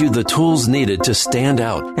Surround gives you the tools needed to stand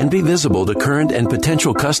out and be visible to current and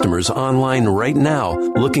potential customers online right now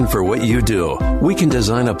looking for what you do. We can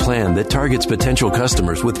design a plan that targets potential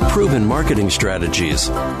customers with proven marketing strategies.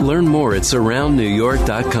 Learn more at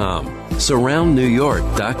surroundnewyork.com.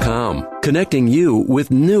 surroundnewyork.com. Connecting you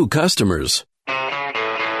with new customers.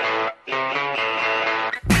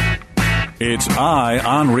 It's Eye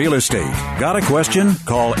on Real Estate. Got a question?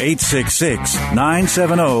 Call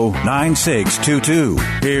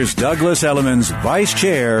 866-970-9622. Here's Douglas Elliman's Vice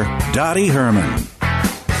Chair, Dottie Herman.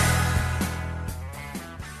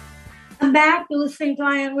 I'm back. You're listening to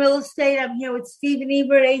Eye on Real Estate. I'm here with Stephen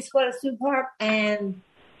Ebert, Ace Waterston Park, and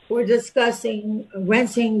we're discussing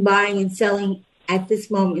renting, buying, and selling at this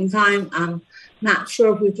moment in time. I'm not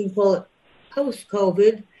sure if we can call it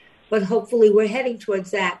post-COVID, but hopefully we're heading towards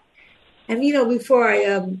that. And, before I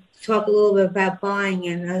talk a little bit about buying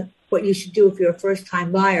and what you should do if you're a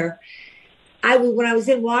first-time buyer, when I was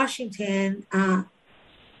in Washington, I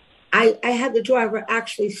had the driver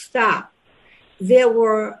actually stop. There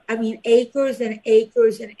were, acres and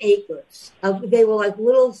acres and acres. They were like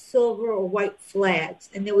little silver or white flags,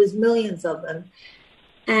 and there was millions of them.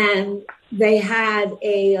 And they had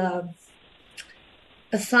a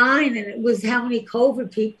sign, and it was how many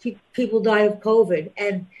COVID people died of COVID.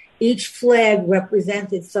 And each flag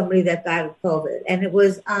represented somebody that died of COVID. And it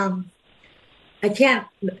was, I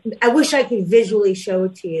wish I could visually show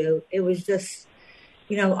it to you. It was just,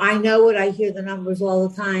 I know it. I hear the numbers all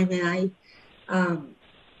the time, and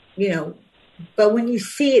but when you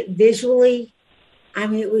see it visually,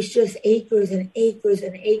 it was just acres and acres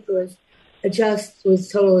and acres. I just was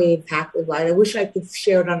totally impacted by it. I wish I could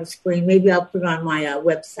share it on the screen. Maybe I'll put it on my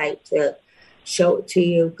website to show it to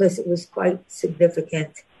you, because it was quite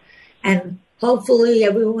significant. And hopefully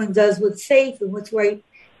everyone does what's safe and what's right.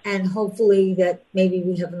 And hopefully that maybe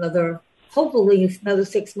we have another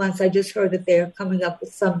 6 months. I just heard that they're coming up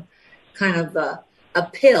with some kind of a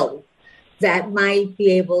pill that might be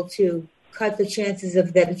able to cut the chances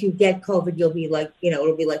of that if you get COVID, you'll be like,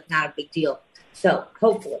 it'll be like not a big deal. So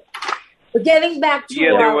hopefully. But getting back to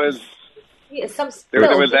there was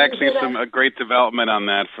actually a great development on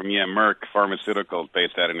that from Merck Pharmaceuticals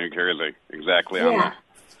based out of New Jersey. Exactly on that.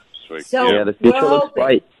 Sweet. So the future looks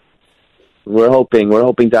bright. We're hoping,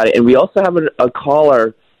 Dottie. And we also have a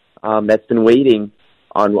caller that's been waiting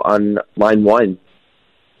on line 1.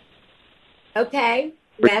 Okay.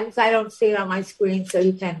 Because I don't see it on my screen, so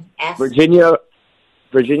you can ask. Virginia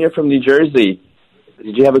from New Jersey.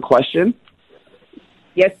 Did you have a question?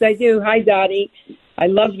 Yes, I do. Hi, Dottie. I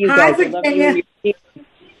love you guys. Hi, Virginia.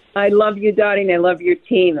 I love you, Dottie, and I love your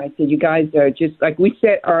team. I said you guys are just like we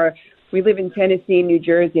live in Tennessee, New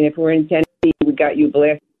Jersey, and if we're in Tennessee, we got you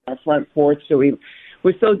blasted on our front porch. So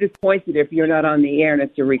we're so disappointed if you're not on the air and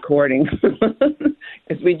it's a recording.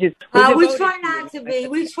 Because we try not to be.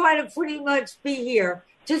 We try to pretty much be here.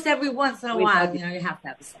 Just every once in a while, you have to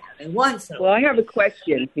have a Saturday. Once in a while. Well, I have a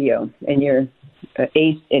question for you, and your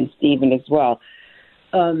Ace and Stephen as well.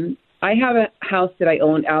 I have a house that I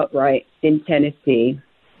own outright in Tennessee.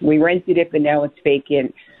 We rented it, but now it's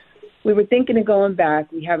vacant. We were thinking of going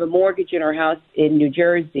back. We have a mortgage in our house in New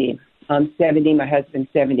Jersey. I'm 70, my husband's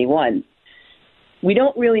 71. We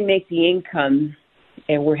don't really make the income,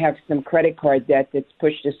 and we have some credit card debt that's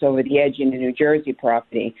pushed us over the edge in the New Jersey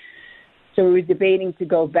property. So we were debating to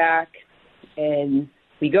go back, and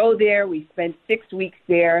we go there. We spent 6 weeks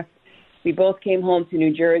there. We both came home to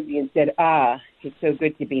New Jersey and said, it's so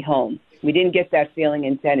good to be home. We didn't get that feeling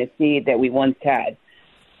in Tennessee that we once had.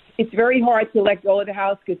 It's very hard to let go of the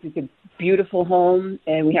house because it's a beautiful home,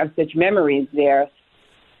 and we have such memories there.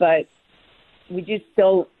 But we just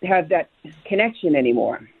don't have that connection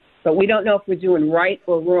anymore. But we don't know if we're doing right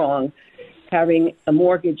or wrong having a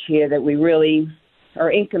mortgage here that our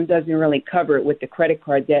income doesn't really cover it with the credit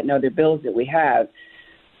card debt and other bills that we have.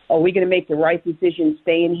 Are we going to make the right decision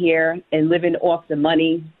staying here and living off the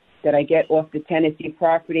money that I get off the Tennessee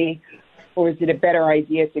property? Or is it a better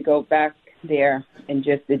idea to go back there and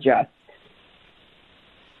just adjust?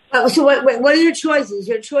 So what are your choices?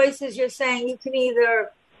 Your choices, you're saying you can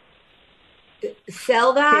either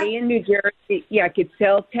sell that? Stay in New Jersey. Yeah, I could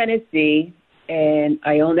sell Tennessee, and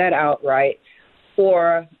I own that outright.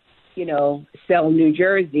 Or, sell New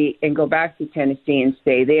Jersey and go back to Tennessee and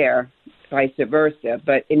stay there, vice versa.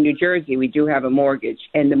 But in New Jersey, we do have a mortgage.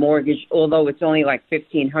 And the mortgage, although it's only like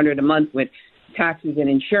 $1,500 a month with taxes and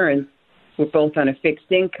insurance, we're both on a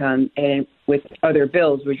fixed income. And with other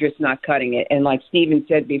bills, we're just not cutting it. And like Stephen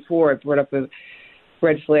said before, it brought up a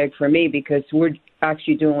red flag for me because we're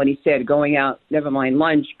actually doing what he said, going out, never mind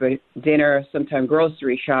lunch, but dinner, sometimes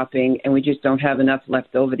grocery shopping, and we just don't have enough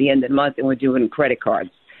left over the end of the month, and we're doing credit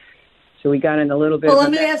cards. So we got in a little bit of a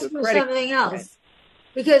let me ask you something else.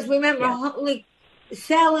 Because remember,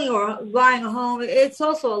 selling or buying a home, it's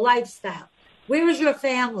also a lifestyle. Where is your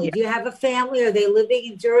family? Yeah. Do you have a family? Are they living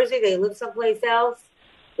in Jersey? They live someplace else?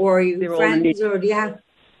 Or are you friends? Or do you have...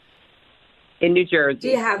 In New Jersey. Do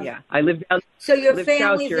you have... Yeah, I live down... So your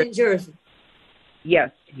family's in Jersey?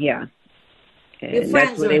 Yes, yeah. And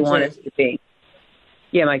that's where they want us to be.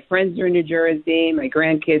 Yeah, my friends are in New Jersey. My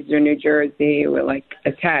grandkids are in New Jersey. We're like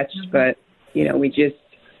attached, but we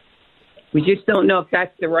just don't know if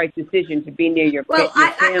that's the right decision to be near your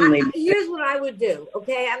family. Here's what I would do.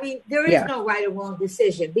 Okay, there is no right or wrong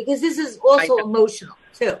decision because this is also emotional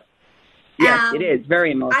too. Yes, it is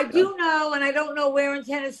very emotional. I do know, and I don't know where in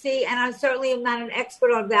Tennessee, and I certainly am not an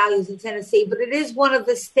expert on values in Tennessee, but it is one of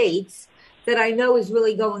the states that I know is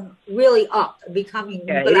really going really up and becoming.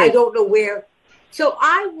 But I don't know where So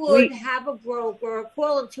I would have a broker,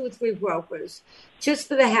 call in 2 or 3 brokers, just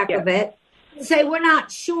for the heck of it, and say, we're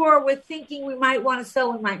not sure, we're thinking we might want to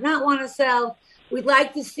sell, we might not want to sell. We'd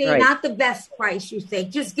like to see not the best price you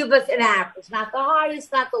think. Just give us an average, not the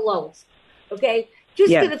highest, not the lowest. Okay? Just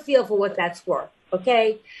get a feel for what that's worth.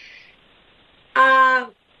 Okay?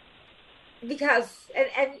 Because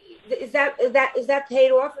and is that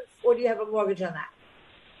paid off, or do you have a mortgage on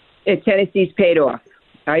that? Tennessee's paid off.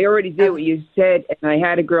 I already did what you said, and I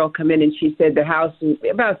had a girl come in and she said the house is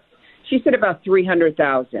about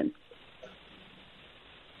 $300,000.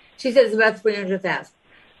 She said it's about $300,000.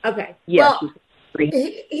 Okay. Yeah. Well,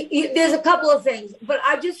 there's a couple of things, but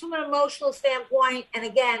I just from an emotional standpoint, and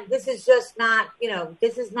again, this is just not,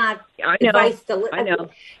 this is not advice to live. I know.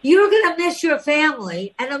 You're going to miss your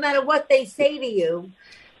family, and no matter what they say to you,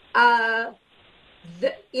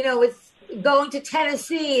 it's going to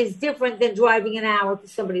Tennessee is different than driving an hour to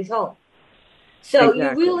somebody's home. So you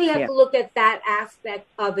really have to look at that aspect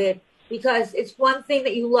of it, because it's one thing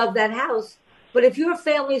that you love that house. But if your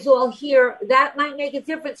family's all here, that might make a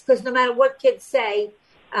difference, because no matter what kids say,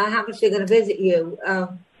 how much they're going to visit you,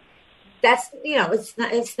 that's,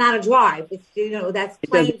 it's not a drive. It's, that's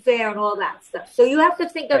plane fare and all that stuff. So you have to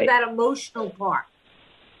think of that emotional part.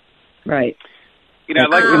 Right. I'd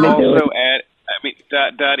like to also add,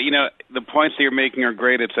 Dottie, the points that you're making are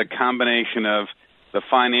great. It's a combination of the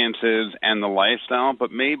finances and the lifestyle,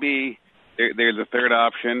 but maybe there's a third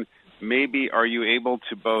option. Maybe are you able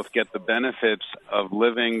to both get the benefits of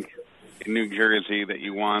living in New Jersey that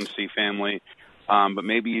you want to see family, but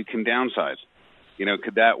maybe you can downsize?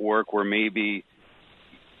 Could that work where maybe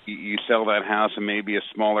you sell that house and maybe a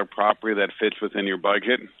smaller property that fits within your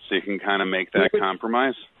budget so you can kind of make that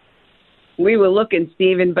compromise? We were looking,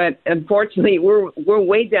 Stephen, but unfortunately we're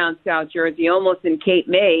way down South Jersey, almost in Cape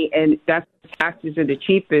May, and that's taxes are the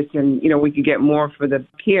cheapest, and, we could get more for the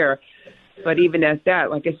here. But even at that,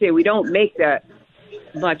 like I say, we don't make that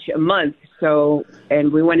much a month. So,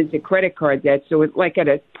 and we went into credit card debt. So it's like at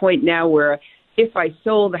a point now where if I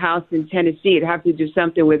sold the house in Tennessee, I'd have to do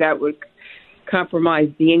something where that would compromise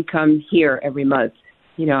the income here every month.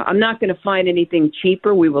 I'm not going to find anything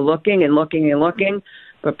cheaper. We were looking and looking and looking,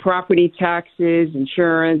 but property taxes,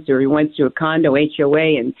 insurance, or we went to a condo,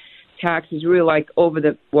 HOA, and taxes really like over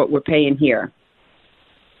what we're paying here.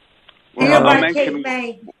 Well, by Cape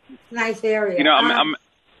May. Nice area.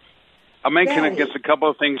 I'll mention, I guess, a couple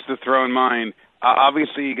of things to throw in mind.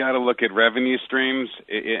 Obviously, you got to look at revenue streams,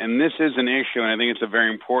 and this is an issue, and I think it's a very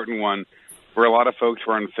important one for a lot of folks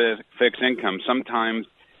who are on fixed income. Sometimes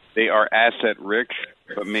they are asset rich,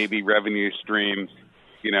 but maybe revenue stream,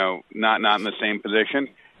 not in the same position.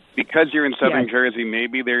 Because you're in Southern Jersey,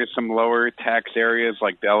 maybe there's some lower tax areas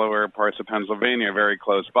like Delaware, parts of Pennsylvania, very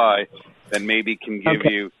close by, that maybe can give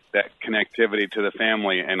you that connectivity to the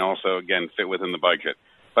family and also, again, fit within the budget.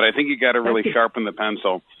 But I think you got to really sharpen the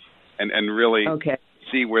pencil and really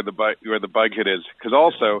see where the budget is. Because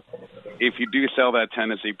also, if you do sell that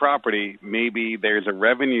Tennessee property, maybe there's a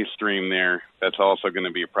revenue stream there that's also going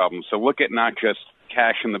to be a problem. So look at not just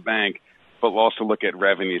cash in the bank, but also look at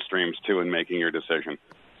revenue streams, too, in making your decision.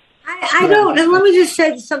 I don't. And let me just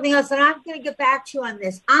say something else, and I'm going to get back to you on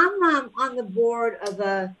this. I'm on the board of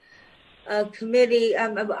a committee.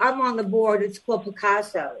 I'm on the board. It's called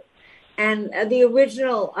Picasso. And the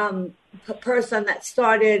original person that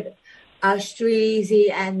started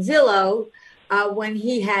Streezy and Zillow, when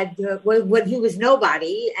he was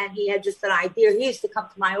nobody and he had just an idea, he used to come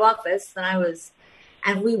to my office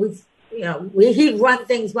and we would, he'd run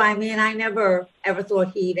things by me, and I never ever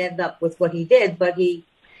thought he'd end up with what he did, but he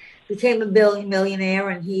became a millionaire,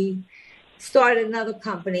 and he started another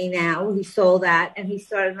company now. He sold that, and he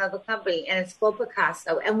started another company, and it's called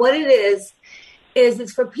Picasso. And what it is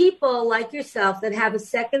it's for people like yourself that have a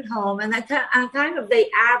second home, and that they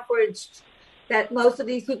averaged that most of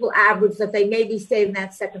these people average that they maybe stayed in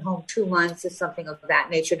that second home 2 months or something of that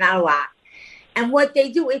nature, not a lot. And what they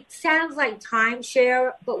do, it sounds like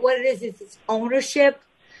timeshare, but what it is it's ownership.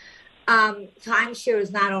 Timeshare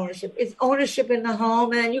is not ownership. It's ownership in the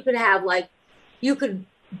home, and you could have you could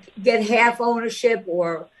get half ownership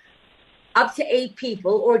or up to 8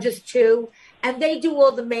 people or just 2, and they do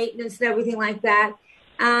all the maintenance and everything like that.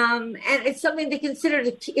 And it's something to consider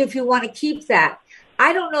if you want to keep that.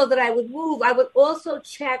 I don't know that I would move. I would also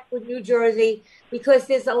check with New Jersey, because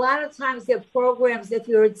there's a lot of times there are programs if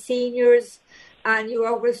you're seniors and you're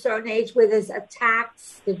over a certain age where there's a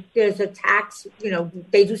tax, they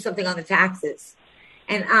do something on the taxes.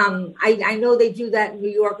 And I know they do that in New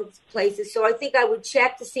York places. So I think I would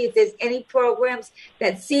check to see if there's any programs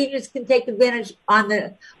that seniors can take advantage on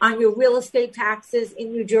your real estate taxes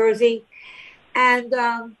in New Jersey. And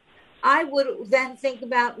I would then think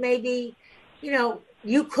about maybe,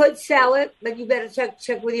 you could sell it, but you better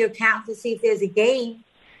check with your accountant to see if there's a gain,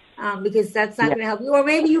 because that's not going to help you. Or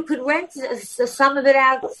maybe you could rent some of it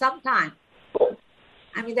out sometime.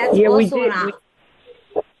 I mean, that's also an option.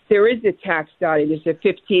 There is a tax, Dottie. There's a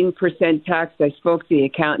 15% tax. I spoke to the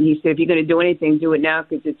accountant. He said, if you're going to do anything, do it now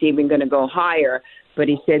because it's even going to go higher. But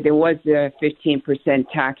he said there was a 15%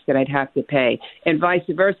 tax that I'd have to pay. And vice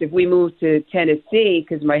versa, if we moved to Tennessee,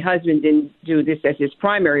 because my husband didn't do this as his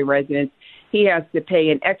primary residence, he has to pay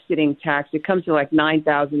an exiting tax. It comes to like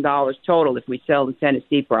 $9,000 total if we sell the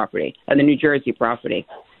Tennessee property and the New Jersey property.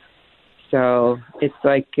 So it's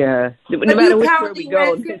like no matter which way we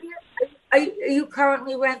go. Are you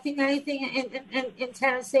currently renting anything in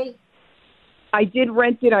Tennessee? I did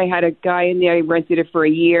rent it. I had a guy in there. I rented it for a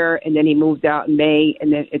year, and then he moved out in May,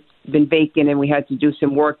 and then it's been vacant, and we had to do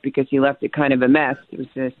some work because he left it kind of a mess. It was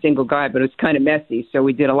a single guy, but it was kind of messy, so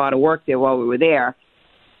we did a lot of work there while we were there.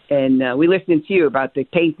 And we listened to you about the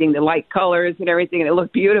painting, the light colors and everything, and it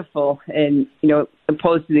looked beautiful. And,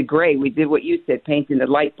 opposed to the gray, we did what you said, painting the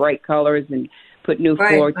light, bright colors and put new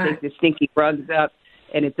floor, take the stinky rugs up.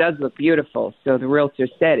 And it does look beautiful. So the realtor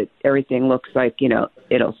said everything looks like,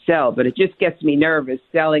 it'll sell. But it just gets me nervous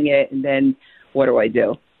selling it. And then what do I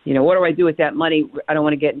do? What do I do with that money? I don't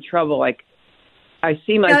want to get in trouble. Like, I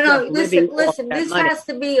see myself listen, this money. Has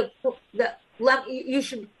to be you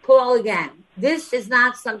should call again. This is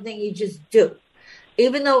not something you just do.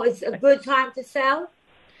 Even though it's a good time to sell,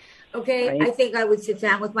 okay, right. I think I would sit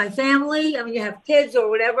down with my family. I mean, you have kids or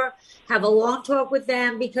whatever, have a long talk with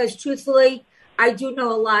them because truthfully, I do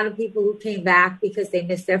know a lot of people who came back because they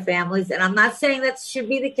missed their families. And I'm not saying that should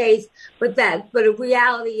be the case, but the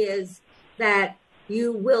reality is that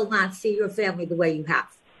you will not see your family the way you have.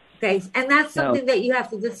 Okay. And that's something that you have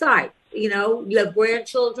to decide. You have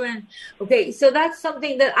grandchildren. Okay. So that's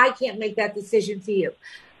something that I can't make that decision for you.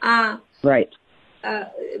 Right.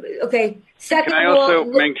 Okay. Second Can I also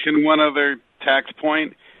mention one other tax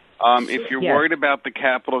point? If you're worried about the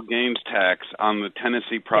capital gains tax on the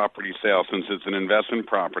Tennessee property sale, since it's an investment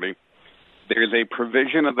property, there's a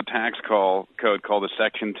provision of the tax code called the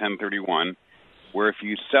Section 1031, where if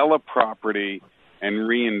you sell a property and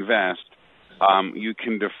reinvest, you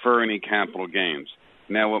can defer any capital gains.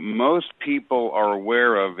 Now, what most people are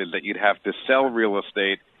aware of is that you'd have to sell real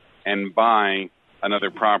estate and buy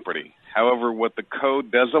another property. However, what the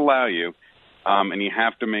code does allow you, and you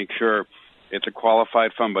have to make sure it's a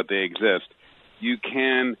qualified fund, but they exist. You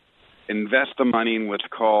can invest the money in what's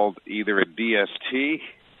called either a DST,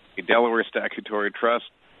 a Delaware Statutory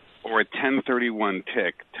Trust, or a 1031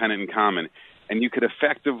 TIC, tenant in common. And you could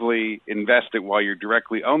effectively invest it while you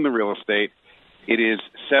directly own the real estate. It is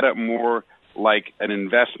set up more like an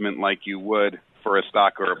investment like you would for a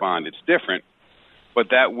stock or a bond. It's different, but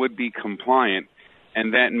that would be compliant.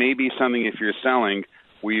 And that may be something, if you're selling,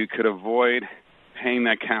 where you could avoid paying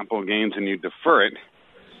that capital gains and you defer it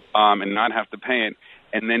and not have to pay it,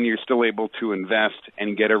 and then you're still able to invest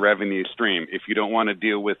and get a revenue stream if you don't want to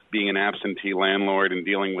deal with being an absentee landlord and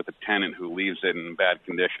dealing with a tenant who leaves it in bad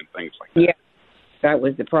condition, things like that. Yeah, that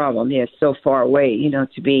was the problem. Yeah, so far away,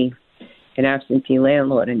 to be an absentee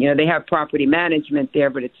landlord. And, they have property management there,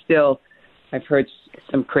 but it's still, I've heard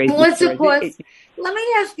some crazy stories. Let me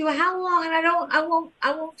ask you, how long? And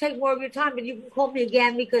I won't take more of your time, but you can call me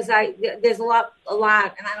again because there's a lot,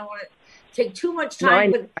 and I don't want to take too much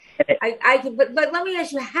time. No, but I can. But let me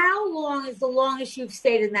ask you, how long is the longest you've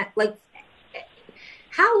stayed in that? Like,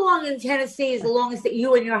 how long in Tennessee is the longest that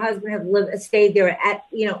you and your husband have stayed there at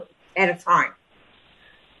a time?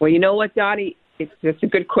 Well, you know what, Dottie? That's a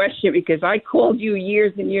good question because I called you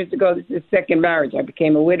years and years ago. This is the second marriage. I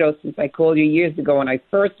became a widow since I called you years ago when I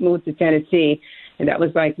first moved to Tennessee. And that was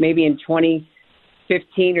like maybe in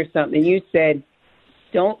 2015 or something. You said,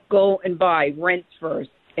 don't go and buy, rent first.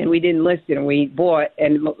 And we didn't listen, and we bought.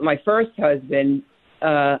 And my first husband,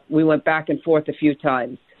 we went back and forth a few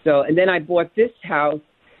times. And then I bought this house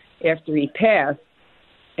after he passed,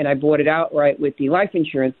 and I bought it outright with the life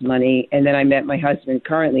insurance money. And then I met my husband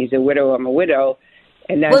currently. He's a widow. I'm a widow.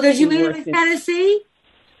 And that's did you meet him in Tennessee?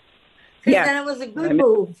 Because then it was a good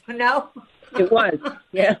move, no? It was,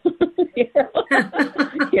 yeah.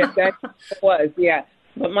 Yes, that was, yeah.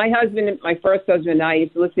 But my first husband and I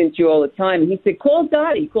used to listen to you all the time. And he said, call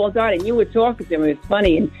Dottie. And you were talking to him. It was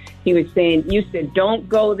funny. And he was saying, you said, don't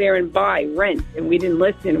go there and buy, rent. And we didn't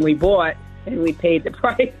listen. We bought, and we paid the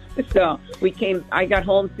price. So I got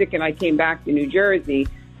homesick, and I came back to New Jersey.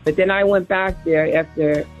 But then I went back there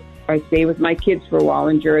after I stayed with my kids for a while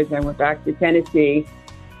in Jersey. I went back to Tennessee.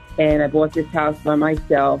 and I bought this house by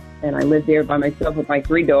myself, and I lived there by myself with my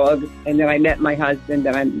 3 dogs, and then I met my husband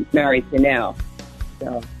that I'm married to now.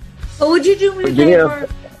 So, what would you do me a favor?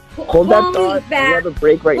 Hold that thought. We have a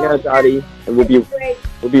break right now, Dottie, and we'll be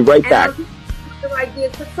right back. I'll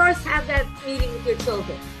ideas, but first have that meeting with your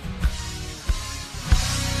children.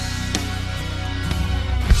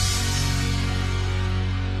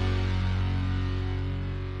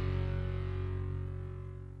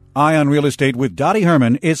 Eye on Real Estate with Dottie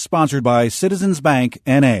Herman is sponsored by Citizens Bank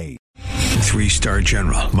N.A. 3-star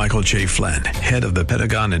General Michael J. Flynn, head of the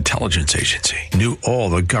Pentagon Intelligence Agency, knew all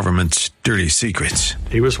the government's dirty secrets.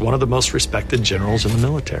 He was one of the most respected generals in the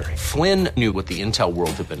military. Flynn knew what the intel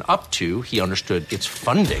world had been up to. He understood its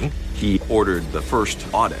funding. He ordered the first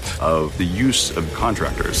audit of the use of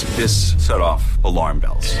contractors. This set off alarm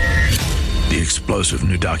bells. The explosive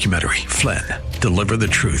new documentary, Flynn, Deliver the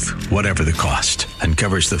Truth, Whatever the Cost,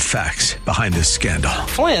 uncovers the facts behind this scandal.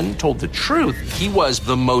 Flynn told the truth. He was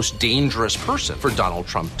the most dangerous person for Donald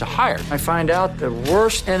Trump to hire. I find out the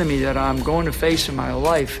worst enemy that I'm going to face in my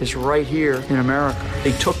life is right here in America.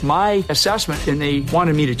 They took my assessment and they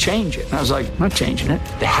wanted me to change it. And I was like, I'm not changing it.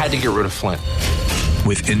 They had to get rid of Flynn.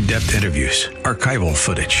 With in-depth interviews, archival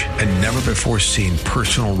footage, and never-before-seen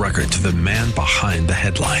personal records of the man behind the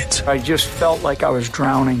headlines. I just felt like I was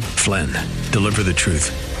drowning. Flynn, Deliver the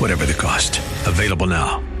Truth, Whatever the Cost. Available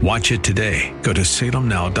now. Watch it today. Go to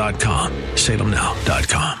salemnow.com.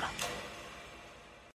 salemnow.com.